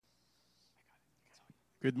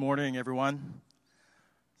Good morning, everyone.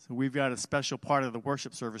 So we've got a special part of the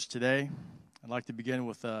worship service today. I'd like to begin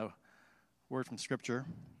with a word from Scripture.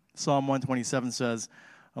 Psalm 127 says,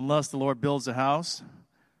 "Unless the Lord builds a house,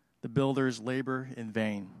 the builders labor in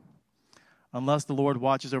vain. Unless the Lord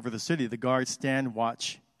watches over the city, the guards stand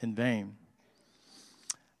watch in vain.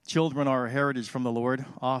 Children are a heritage from the Lord,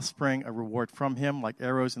 offspring a reward from him. Like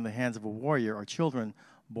arrows in the hands of a warrior are children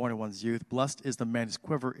born in one's youth. Blessed is the man whose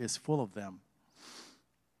quiver is full of them."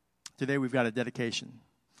 Today we've got a dedication,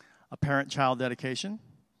 a parent-child dedication.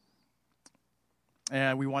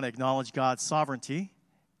 And we want to acknowledge God's sovereignty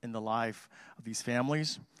in the life of these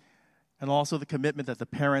families and also the commitment that the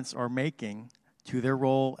parents are making to their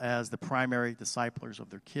role as the primary disciplers of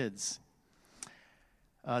their kids.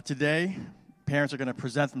 Today, parents are going to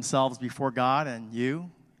present themselves before God and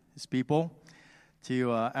you, his people,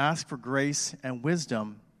 to ask for grace and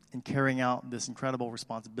wisdom in carrying out this incredible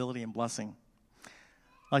responsibility and blessing.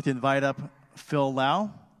 I'd like to invite up Phil Liao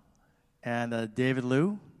and David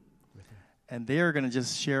Liu, and they are going to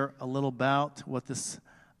just share a little about what this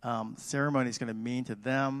ceremony is going to mean to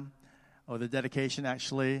them, or the dedication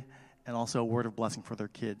actually, and also a word of blessing for their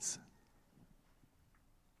kids.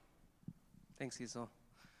 Thanks, Cecil.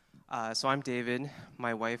 So I'm David.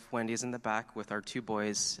 My wife, Wendy, is in the back with our two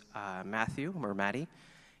boys, Matthew, or Maddie,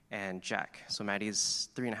 and Jack. So Maddie's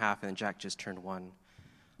 3.5, and Jack just turned 1.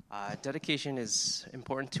 Dedication is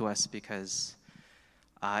important to us because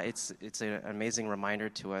it's an amazing reminder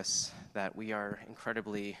to us that we are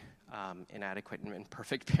incredibly inadequate and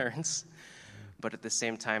imperfect parents. But at the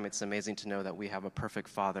same time, it's amazing to know that we have a perfect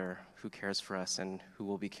father who cares for us and who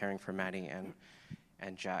will be caring for Maddie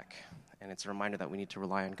and Jack. And it's a reminder that we need to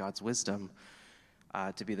rely on God's wisdom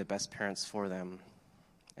to be the best parents for them.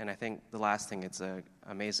 And I think the last thing, it's an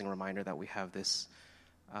amazing reminder that we have this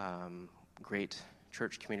great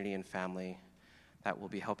church community and family that will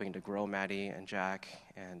be helping to grow Maddie and Jack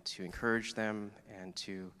and to encourage them and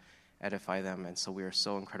to edify them. And so we are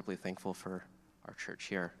so incredibly thankful for our church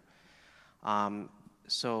here.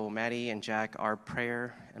 So Maddie and Jack, our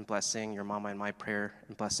prayer and blessing, your mama and my prayer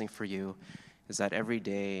and blessing for you is that every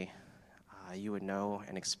day you would know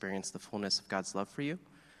and experience the fullness of God's love for you,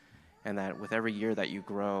 and that with every year that you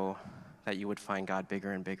grow, that you would find God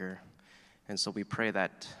bigger and bigger. And so we pray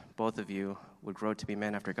that both of you would grow to be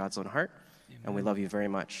men after God's own heart. Amen. And we love you very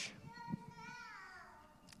much.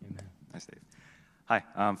 Amen. Nice, Dave. Hi,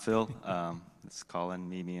 I'm Phil. This is Colin,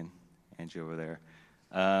 Mimi, and Angie over there.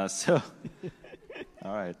 All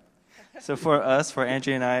right. So for us, for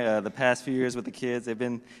Angie and I, the past few years with the kids, they've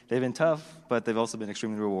been tough, but they've also been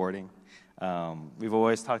extremely rewarding. We've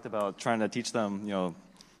always talked about trying to teach them,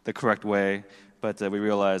 the correct way, but we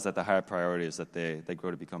realize that the higher priority is that they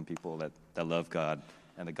grow to become people that love God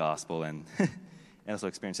and the gospel and also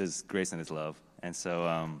experience His grace and His love. And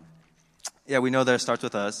so, we know that it starts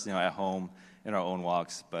with us, at home in our own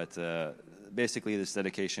walks, but basically this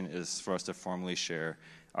dedication is for us to formally share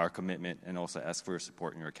our commitment and also ask for your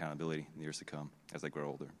support and your accountability in the years to come as they grow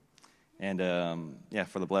older. And,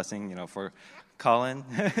 for the blessing, for Colin,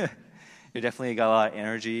 you definitely got a lot of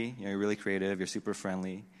energy. You're really creative. You're super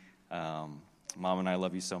friendly. Mom and I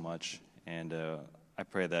love you so much, and I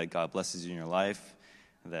pray that God blesses you in your life,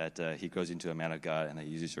 that He grows you into a man of God, and that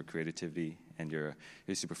He uses your creativity and your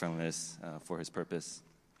super friendliness for His purpose.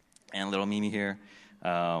 And little Mimi here,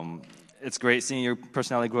 it's great seeing your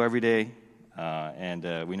personality grow every day,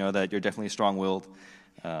 and we know that you're definitely strong-willed.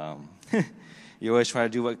 You always try to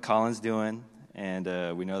do what Colin's doing,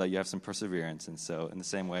 and we know that you have some perseverance. And so in the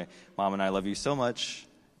same way, Mom and I love you so much,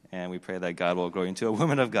 and we pray that God will grow you into a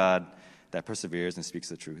woman of God that perseveres and speaks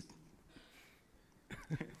the truth.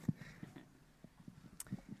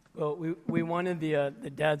 Well, we wanted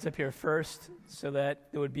the dads up here first so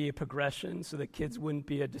that there would be a progression, so the kids wouldn't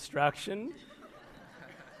be a distraction.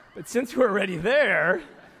 But since we're already there,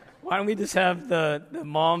 why don't we just have the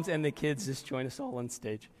moms and the kids just join us all on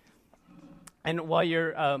stage? And while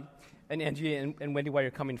you're, and Angie and Wendy, while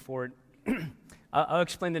you're coming forward, I'll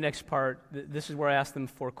explain the next part. This is where I ask them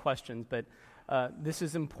 4 questions, but this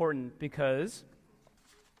is important because,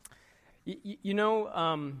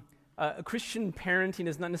 Christian parenting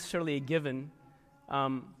is not necessarily a given.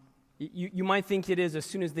 You might think it is as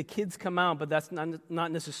soon as the kids come out, but that's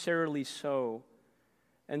not necessarily so.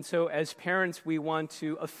 And so as parents, we want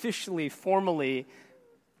to officially, formally,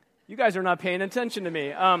 you guys are not paying attention to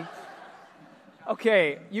me.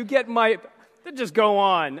 Okay, you get just go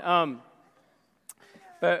on.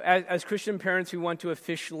 But as Christian parents, we want to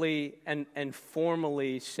officially and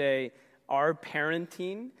formally say our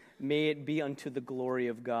parenting may it be unto the glory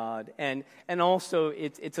of God. And also,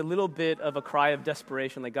 it's a little bit of a cry of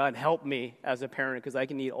desperation, like, God, help me as a parent, because I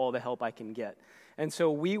can need all the help I can get. And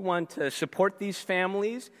so we want to support these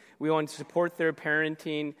families. We want to support their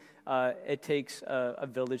parenting. It takes a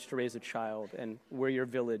village to raise a child, and we're your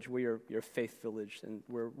village. We're your faith village, and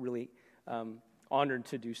we're really honored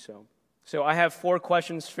to do so. So I have 4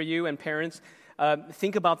 questions for you, and parents,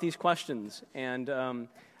 think about these questions, and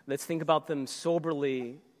let's think about them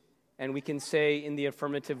soberly, and we can say in the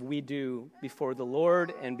affirmative, we do, before the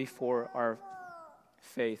Lord and before our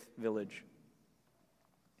faith village.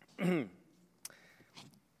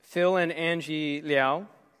 Phil and Angie Liao,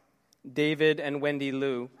 David and Wendy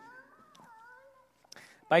Liu.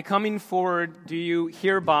 By coming forward, do you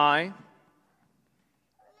hereby...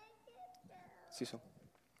 Cecil,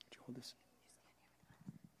 would you hold this?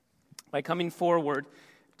 By coming forward,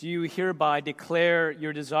 do you hereby declare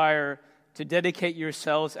your desire to dedicate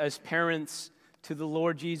yourselves as parents to the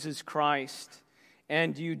Lord Jesus Christ?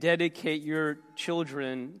 And do you dedicate your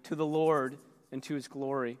children to the Lord and to His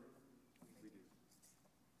glory?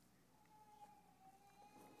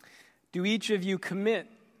 Do each of you commit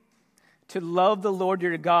to love the Lord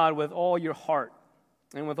your God with all your heart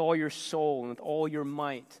and with all your soul and with all your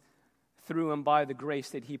might through and by the grace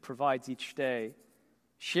that He provides each day,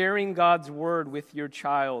 sharing God's word with your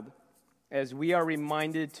child as we are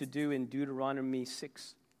reminded to do in Deuteronomy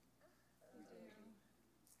 6?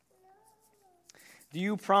 Do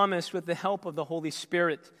you promise, with the help of the Holy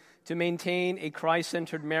Spirit, to maintain a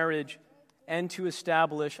Christ-centered marriage and to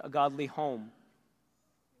establish a godly home?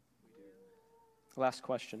 Last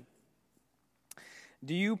question.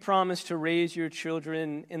 Do you promise to raise your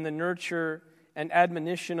children in the nurture and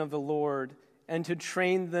admonition of the Lord and to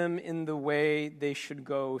train them in the way they should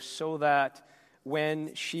go, so that when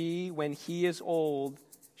he is old,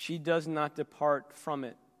 she does not depart from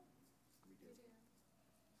it?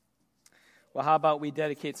 Well, how about we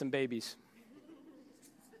dedicate some babies?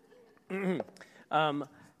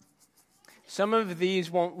 Some of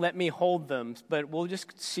these won't let me hold them, but we'll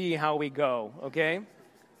just see how we go, okay?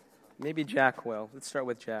 Maybe Jack will. Let's start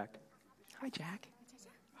with Jack. Hi, Jack.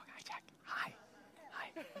 Oh, hi, Jack. Hi.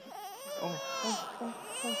 Hi. Oh.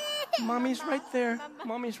 Mommy's right there.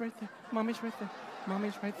 Mommy's right there. Mommy's right there.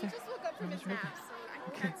 Mommy's right there. Just woke up from his nap, so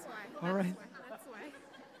Okay. that's why. All right. That's why.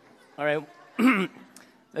 All right.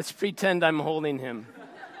 Let's pretend I'm holding him.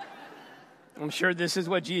 I'm sure this is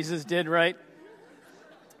what Jesus did, right?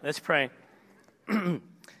 Let's pray.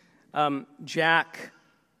 Jack,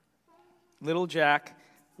 little Jack,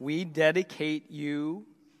 we dedicate you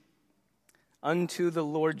unto the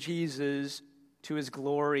Lord Jesus, to His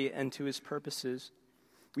glory and to His purposes.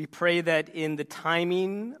 We pray that in the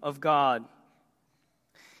timing of God,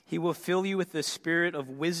 He will fill you with the spirit of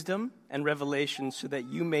wisdom and revelation, so that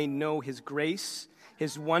you may know His grace,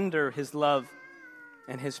 His wonder, His love,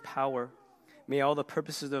 and His power. May all the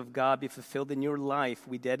purposes of God be fulfilled in your life.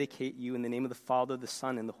 We dedicate you in the name of the Father, the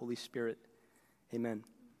Son, and the Holy Spirit. Amen.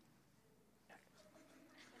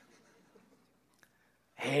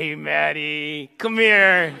 Hey, Maddie, come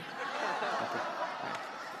here.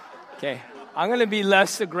 Okay, I'm going to be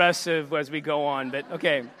less aggressive as we go on, but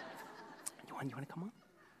okay. You want to come on?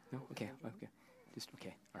 No? Okay. Just,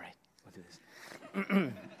 okay, all right, we'll do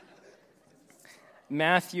this.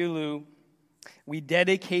 Matthew Liu, we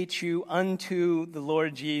dedicate you unto the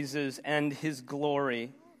Lord Jesus and His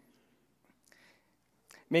glory.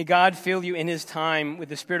 May God fill you in His time with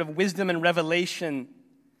the spirit of wisdom and revelation,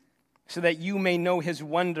 so that you may know His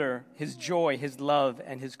wonder, His joy, His love,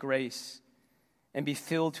 and His grace, and be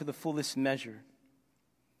filled to the fullest measure.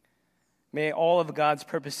 May all of God's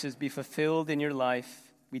purposes be fulfilled in your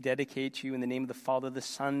life. We dedicate you in the name of the Father, the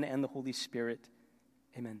Son, and the Holy Spirit.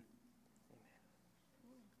 Amen.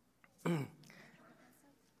 Hi,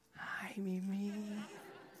 Mimi.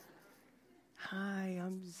 Hi,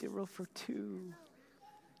 I'm 0 for 2.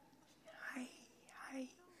 Hi.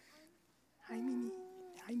 Hi, Mimi.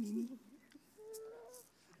 Hi, Mimi.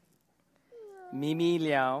 Mimi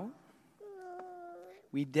Liao,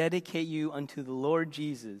 we dedicate you unto the Lord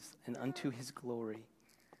Jesus and unto His glory.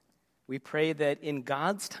 We pray that in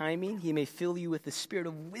God's timing, He may fill you with the spirit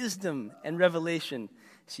of wisdom and revelation,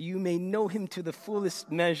 so you may know Him to the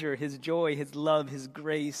fullest measure, His joy, His love, His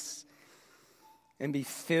grace, and be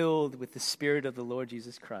filled with the Spirit of the Lord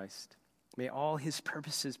Jesus Christ. May all His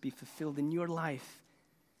purposes be fulfilled in your life.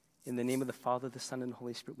 In the name of the Father, the Son, and the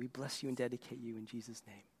Holy Spirit, we bless you and dedicate you in Jesus'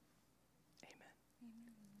 name. Amen.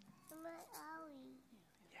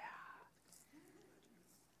 Yeah.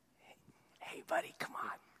 Hey, buddy, come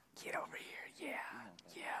on. Get over here. Yeah,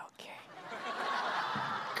 okay.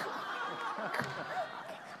 Come on.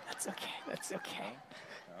 Okay, That's okay. That's okay.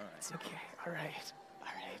 It's okay. All right.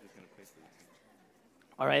 All right.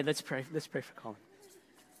 All right, let's pray. Let's pray for Colin.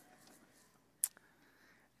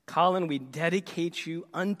 Colin, we dedicate you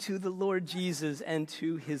unto the Lord Jesus and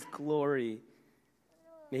to his glory.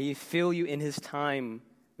 May he fill you in his time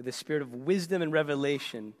with the spirit of wisdom and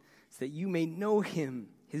revelation so that you may know him,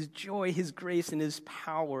 his joy, his grace, and his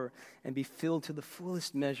power, and be filled to the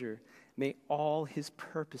fullest measure. May all his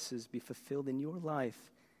purposes be fulfilled in your life.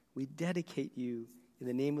 We dedicate you in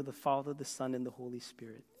the name of the Father, the Son, and the Holy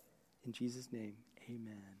Spirit. In Jesus' name,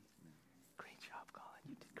 amen. Great job, Colin.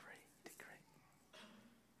 You did great. You did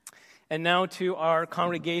great. And now to our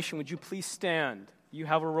congregation, would you please stand? You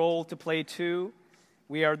have a role to play too.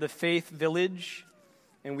 We are the Faith Village,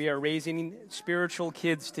 and we are raising spiritual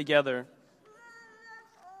kids together.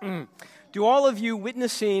 Do all of you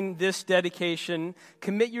witnessing this dedication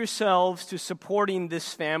commit yourselves to supporting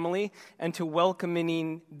this family and to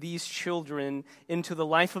welcoming these children into the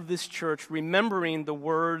life of this church, remembering the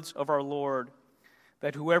words of our Lord,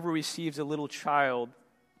 that whoever receives a little child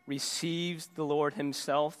receives the Lord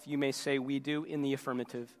himself? You may say, we do, in the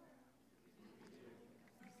affirmative.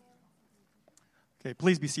 Okay,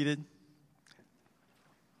 please be seated.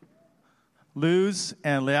 Luz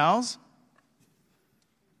and Liao's.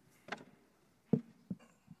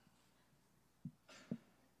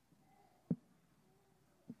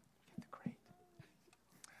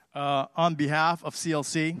 On behalf of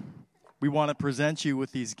CLC, we want to present you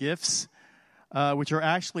with these gifts, which are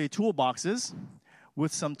actually toolboxes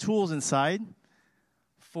with some tools inside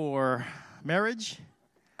for marriage,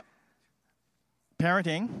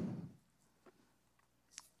 parenting,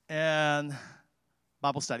 and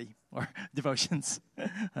Bible study or devotions.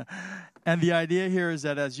 And the idea here is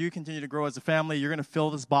that as you continue to grow as a family, you're going to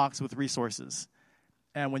fill this box with resources.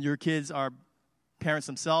 And when your kids are parents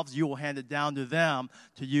themselves, you will hand it down to them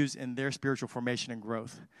to use in their spiritual formation and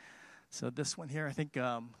growth. So this one here, I think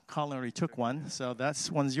Colin already took one, so that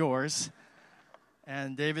one's yours.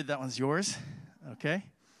 And David, that one's yours. Okay.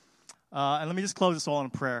 And let me just close this all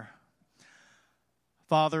in prayer.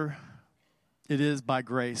 Father, it is by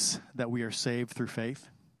grace that we are saved through faith.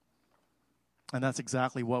 And that's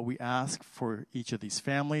exactly what we ask for each of these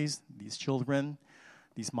families, these children,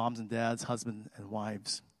 these moms and dads, husbands and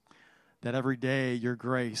wives. That every day your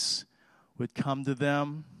grace would come to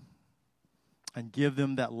them and give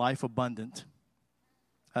them that life abundant,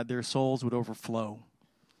 that their souls would overflow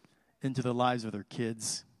into the lives of their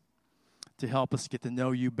kids, to help us get to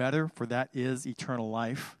know you better, for that is eternal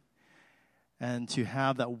life, and to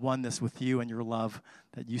have that oneness with you and your love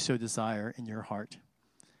that you so desire in your heart.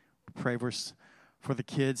 Pray for the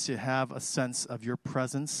kids to have a sense of your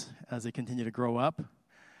presence as they continue to grow up,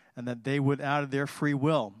 and that they would, out of their free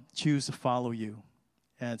will, choose to follow you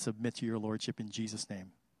and submit to your lordship in Jesus'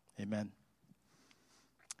 name. Amen.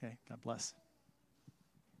 Okay, God bless.